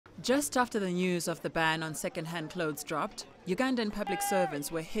Just after the news of the ban on second-hand clothes dropped, Ugandan public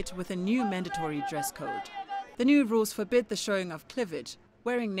servants were hit with a new mandatory dress code. The new rules forbid the showing of cleavage,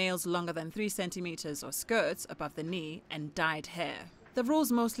 wearing nails longer than 3 centimeters or skirts above the knee, and dyed hair. The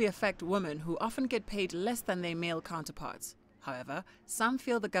rules mostly affect women who often get paid less than their male counterparts. However, some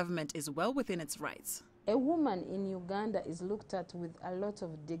feel the government is well within its rights. A woman in Uganda is looked at with a lot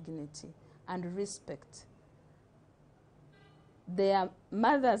of dignity and respect. They are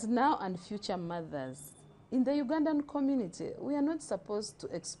mothers now and future mothers. In the Ugandan community, we are not supposed to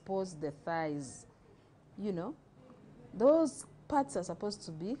expose the thighs. You know, those parts are supposed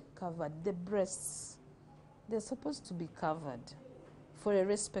to be covered. The breasts, they're supposed to be covered for a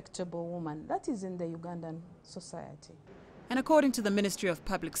respectable woman. That is in the Ugandan society. And according to the Ministry of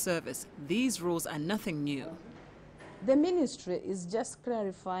Public Service, these rules are nothing new. The ministry is just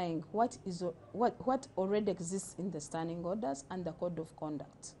clarifying what already exists in the standing orders and the code of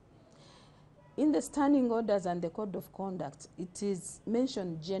conduct. In the standing orders and the code of conduct, it is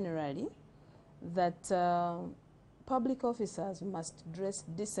mentioned generally that public officers must dress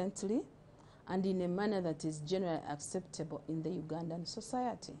decently and in a manner that is generally acceptable in the Ugandan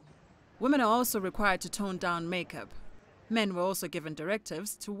society. Women are also required to tone down makeup. Men were also given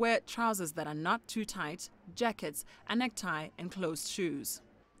directives to wear trousers that are not too tight, jackets, a necktie and closed shoes.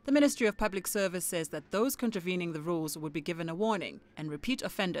 The Ministry of Public Service says that those contravening the rules would be given a warning and repeat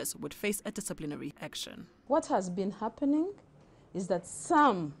offenders would face a disciplinary action. What has been happening is that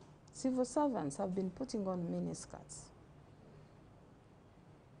some civil servants have been putting on miniskirts.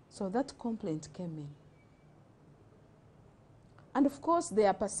 So that complaint came in. And of course, there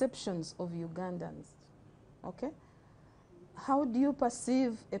are perceptions of Ugandans, okay? How do you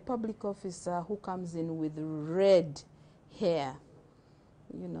perceive a public officer who comes in with red hair,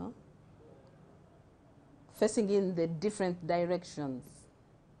 you know, facing in the different directions,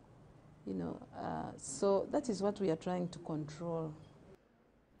 you know? So that is what we are trying to control.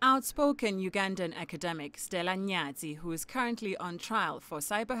 Outspoken Ugandan academic Stella Nyazi, who is currently on trial for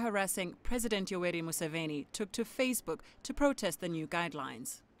cyber-harassing President Yoweri Museveni, took to Facebook to protest the new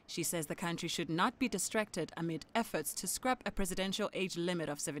guidelines. She says the country should not be distracted amid efforts to scrap a presidential age limit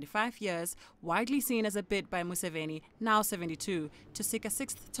of 75 years, widely seen as a bid by Museveni, now 72, to seek a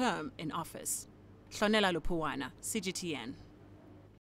 6th term in office. Hlonela Lupuwana, CGTN.